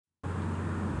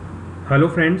Hello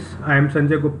friends, I am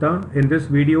Sanjay Gupta. In this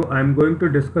video, I am going to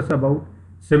discuss about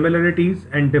similarities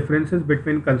and differences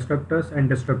between constructors and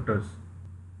destructors.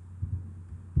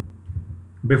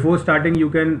 Before starting, you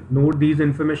can note these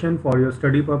information for your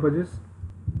study purposes.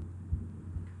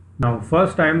 Now,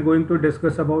 first I am going to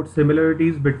discuss about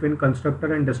similarities between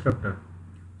constructor and destructor.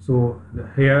 So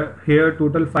here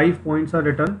total 5 points are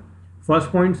written. First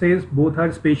point says both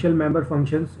are special member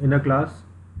functions in a class.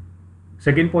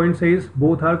 Second point says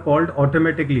both are called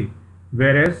automatically,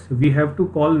 whereas we have to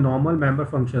call normal member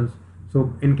functions.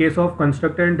 So in case of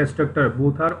constructor and destructor,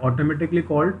 both are automatically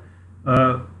called.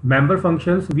 Member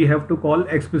functions we have to call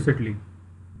explicitly.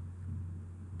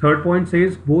 Third point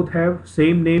says both have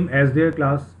same name as their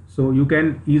class. So you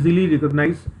can easily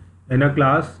recognize in a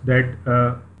class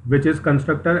that which is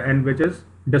constructor and which is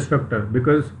destructor,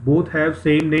 because both have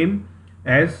same name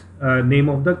as name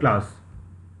of the class.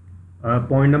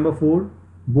 Point number 4,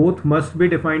 both must be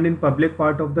defined in public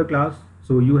part of the class.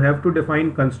 So you have to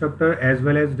define constructor as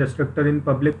well as destructor in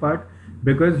public part,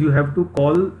 because you have to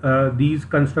call these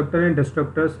constructor and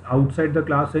destructors outside the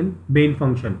class in main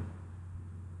function.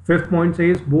 Fifth point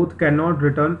says both cannot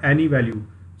return any value.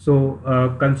 So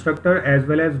constructor as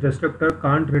well as destructor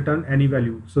can't return any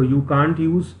value. So you can't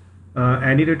use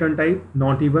any return type,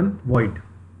 not even void.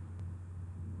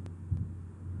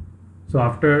 So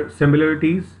after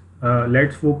similarities,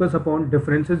 let's focus upon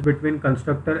differences between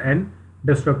constructor and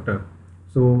destructor.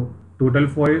 So total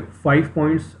 5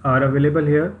 points are available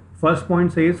here. First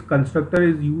point says constructor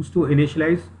is used to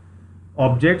initialize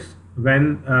objects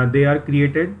when they are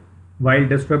created, while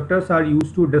destructors are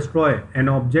used to destroy an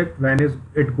object when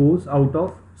it goes out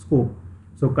of scope.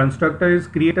 So constructor is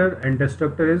creator and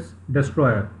destructor is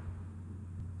destroyer.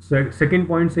 So second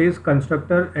point says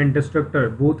constructor and destructor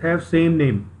both have same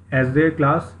name as their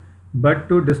class, but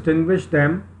to distinguish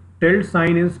them, tilde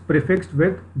sign is prefixed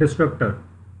with destructor.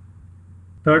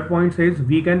 Third point says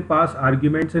we can pass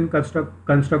arguments in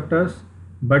constructors,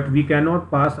 but we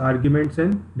cannot pass arguments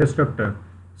in destructor.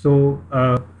 So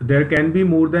there can be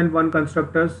more than one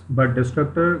constructors, but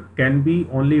destructor can be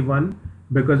only one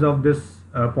because of this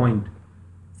point.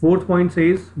 Fourth point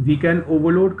says we can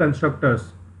overload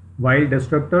constructors, while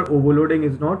destructor overloading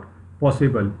is not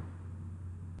possible.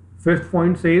 Fifth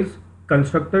point says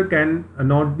constructor can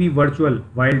not be virtual,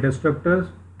 while destructors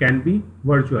can be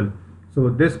virtual. So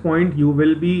this point you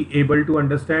will be able to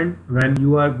understand when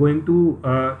you are going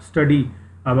to study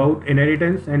about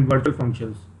inheritance and virtual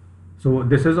functions. So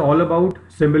this is all about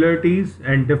similarities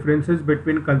and differences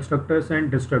between constructors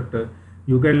and destructor.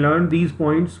 You can learn these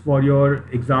points for your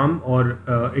exam or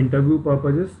interview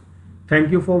purposes.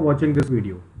 Thank you for watching this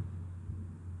video.